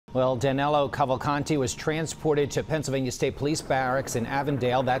Well, Danelo Cavalcante was transported to Pennsylvania State Police Barracks in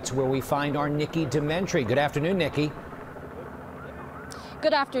Avondale. That's where we find our Nikki DeMentri. Good afternoon, Nikki.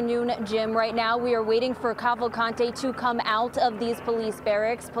 Good afternoon, Jim. Right now, we are waiting for Cavalcante to come out of these police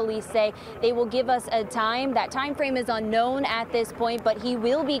barracks. Police say they will give us a time. That time frame is unknown at this point, but he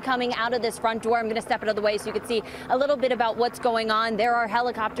will be coming out of this front door. I'm going to step out of the way so you can see a little bit about what's going on. There are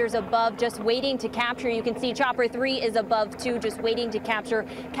helicopters above just waiting to capture. You can see Chopper 3 is above too, just waiting to capture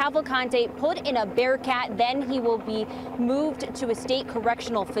Cavalcante, put in a Bearcat. Then he will be moved to a state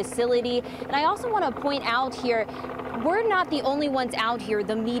correctional facility. And I also want to point out here, we're not the only ones out here,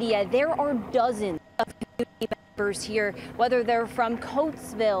 the media. There are dozens of community members here, whether they're from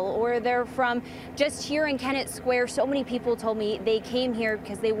Coatesville or they're from just here in Kennett Square. So many people told me they came here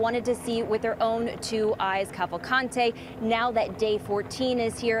because they wanted to see with their own two eyes Cavalcante, now that day 14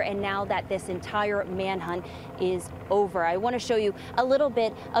 is here and now that this entire manhunt is over. I want to show you a little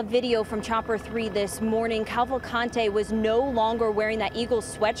bit of video from Chopper 3 this morning. Cavalcante was no longer wearing that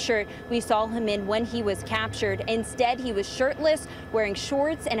Eagles sweatshirt we saw him in when he was captured. Instead, he was shirtless, wearing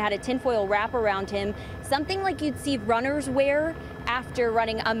shorts, and had a tinfoil wrap around him, something like you'd see runners wear after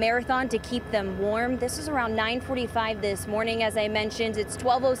running a marathon to keep them warm. This is around 9:45 this morning. As I mentioned, it's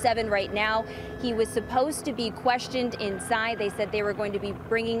 12:07 right now. He was supposed to be questioned inside. They said they were going to be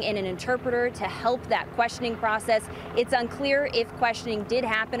bringing in an interpreter to help that questioning process. It's unclear if questioning did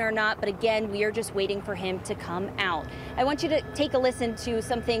happen or not, but again, we are just waiting for him to come out. I want you to take a listen to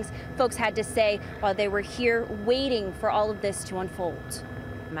some things folks had to say while they were here waiting for all of this to unfold.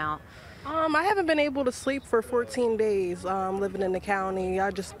 I haven't been able to sleep for 14 days living in the county.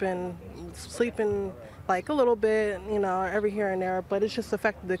 I've just been sleeping like a little bit, every here and there, but it's just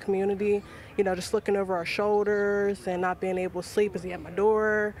affected the community, just looking over our shoulders and not being able to sleep as he at my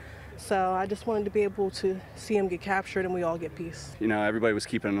door. So I just wanted to be able to see him get captured and we all get peace. Everybody was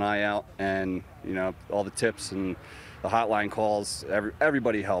keeping an eye out and, all the tips and the hotline calls,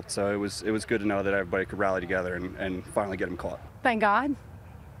 everybody helped. So it was good to know that everybody could rally together and finally get him caught. Thank God.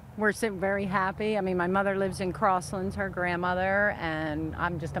 We're very happy. I mean, my mother lives in Crosslands, her grandmother, and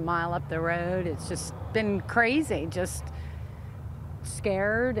I'm just a mile up the road. It's just been crazy, just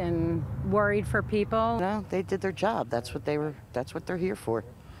scared and worried for people. No, they did their job. That's what they're here for.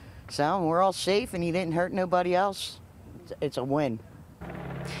 So we're all safe and he didn't hurt nobody else. It's a win.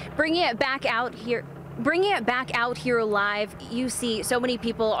 Bringing it back out here live, you see so many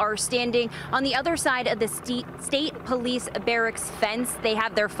people are standing on the other side of the state police barracks fence. They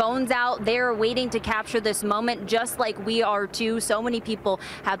have their phones out. They're waiting to capture this moment just like we are too. So many people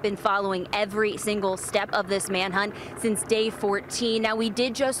have been following every single step of this manhunt since day 14. Now, we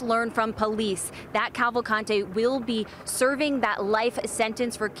did just learn from police that Cavalcante will be serving that life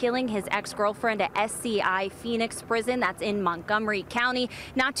sentence for killing his ex-girlfriend at SCI Phoenix Prison. That's in Montgomery County,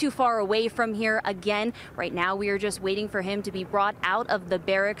 not too far away from here. Again, right now, we are just waiting for him to be brought out of the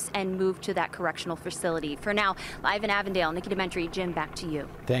barracks and moved to that correctional facility. For now, live in Avondale, Nikki DeMentri, Jim, back to you.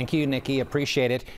 Thank you, Nikki. Appreciate it.